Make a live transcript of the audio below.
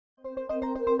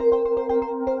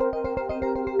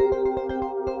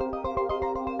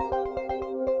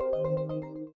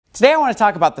Today I want to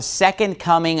talk about the second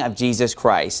coming of Jesus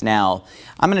Christ. Now,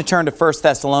 I'm going to turn to 1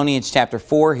 Thessalonians chapter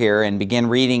 4 here and begin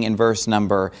reading in verse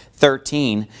number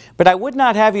 13. But I would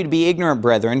not have you to be ignorant,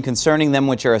 brethren, concerning them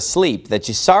which are asleep, that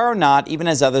ye sorrow not, even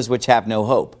as others which have no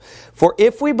hope. For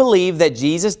if we believe that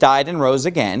Jesus died and rose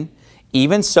again,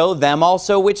 even so them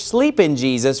also which sleep in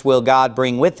Jesus will God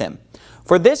bring with him.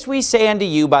 For this we say unto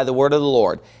you by the word of the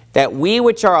Lord, that we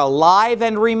which are alive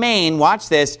and remain, watch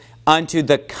this, unto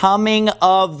the coming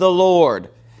of the Lord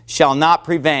shall not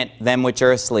prevent them which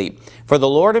are asleep. For the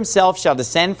Lord himself shall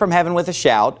descend from heaven with a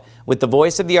shout, with the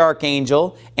voice of the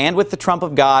archangel, and with the trump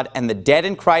of God, and the dead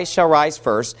in Christ shall rise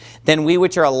first. Then we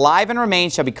which are alive and remain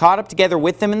shall be caught up together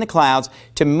with them in the clouds,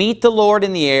 to meet the Lord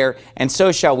in the air, and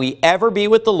so shall we ever be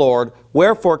with the Lord.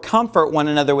 Wherefore comfort one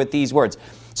another with these words.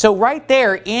 So right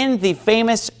there in the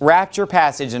famous rapture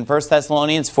passage in 1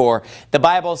 Thessalonians 4, the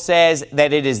Bible says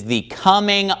that it is the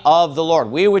coming of the Lord.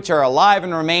 We which are alive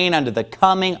and remain unto the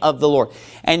coming of the Lord.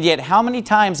 And yet how many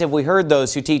times have we heard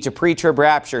those who teach a pre-trib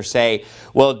rapture say,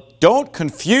 well, don't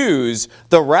confuse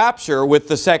the rapture with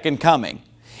the second coming.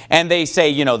 And they say,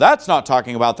 you know, that's not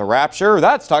talking about the rapture,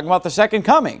 that's talking about the second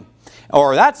coming.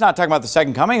 Or that's not talking about the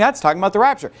second coming, that's talking about the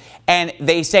rapture. And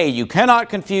they say you cannot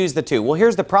confuse the two. Well,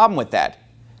 here's the problem with that.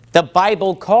 The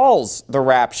Bible calls the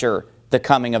rapture the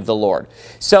coming of the Lord.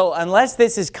 So unless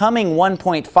this is coming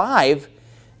 1.5,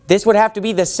 this would have to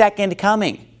be the second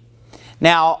coming.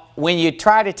 Now, when you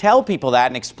try to tell people that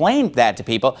and explain that to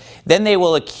people, then they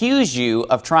will accuse you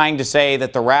of trying to say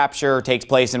that the rapture takes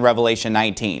place in Revelation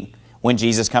 19 when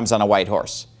Jesus comes on a white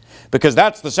horse. Because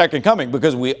that's the second coming.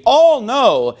 Because we all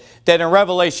know that in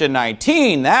Revelation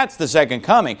 19, that's the second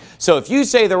coming. So if you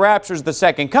say the rapture is the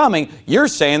second coming, you're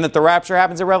saying that the rapture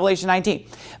happens in Revelation 19.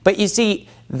 But you see,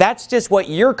 that's just what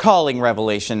you're calling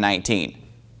Revelation 19.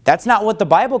 That's not what the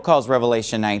Bible calls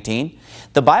Revelation 19.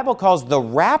 The Bible calls the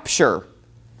rapture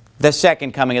the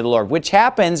second coming of the Lord, which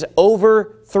happens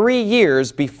over 3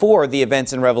 years before the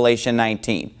events in Revelation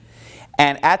 19.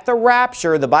 And at the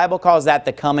rapture, the Bible calls that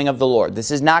the coming of the Lord.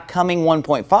 This is not coming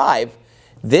 1.5.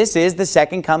 This is the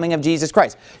second coming of Jesus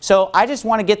Christ. So I just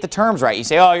want to get the terms right. You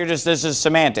say, oh, this is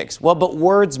semantics. Well, but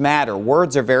words matter.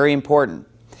 Words are very important.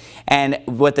 And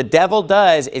what the devil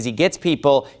does is he gets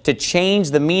people to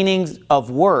change the meanings of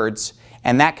words,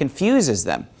 and that confuses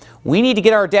them. We need to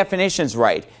get our definitions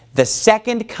right. The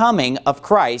second coming of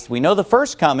Christ, we know the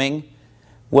first coming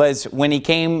was when he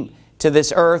came to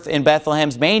this earth in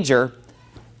Bethlehem's manger.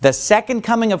 The second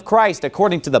coming of Christ,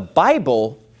 according to the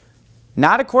Bible,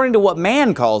 not according to what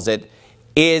man calls it,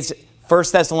 is 1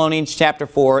 Thessalonians chapter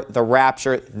 4, the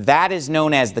rapture. That is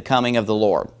known as the coming of the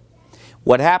Lord.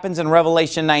 What happens in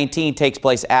Revelation 19 takes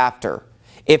place after.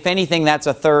 If anything, that's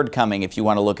a third coming, if you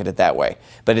want to look at it that way.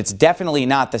 But it's definitely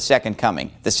not the second coming.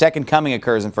 The second coming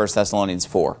occurs in 1 Thessalonians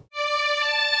 4.